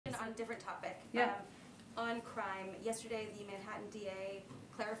on a different topic. Yeah. On crime, yesterday the Manhattan DA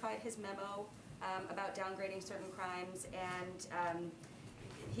clarified his memo about downgrading certain crimes, and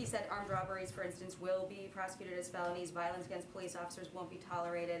he said armed robberies, for instance, will be prosecuted as felonies, violence against police officers won't be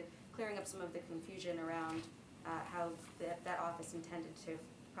tolerated, clearing up some of the confusion around how that office intended to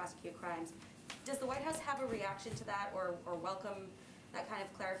prosecute crimes. Does the White House have a reaction to that, or welcome that kind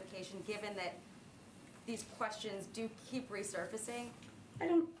of clarification, given that these questions do keep resurfacing? I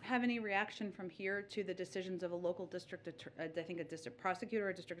don't have any reaction from here to the decisions of a local district, I think a district prosecutor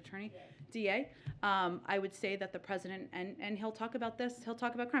or district attorney, DA. I would say that the president, and he'll talk about this, he'll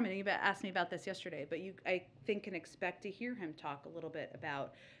talk about crime, and he asked me about this yesterday, but I think can expect to hear him talk a little bit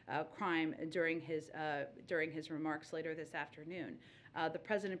about crime during his remarks later this afternoon. The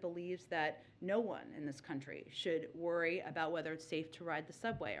president believes that no one in this country should worry about whether it's safe to ride the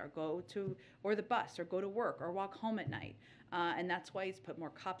subway or the bus or go to work or walk home at night. And that's why he's put more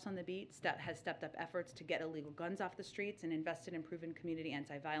cops on the beat, has stepped up efforts to get illegal guns off the streets, and invested in proven community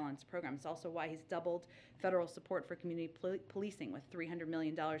anti-violence programs. It's also why he's doubled federal support for community policing, with $300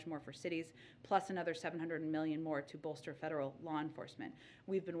 million more for cities, plus another $700 million more to bolster federal law enforcement.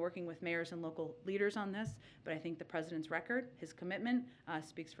 We've been working with mayors and local leaders on this, but I think the president's record, his commitment,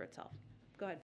 speaks for itself.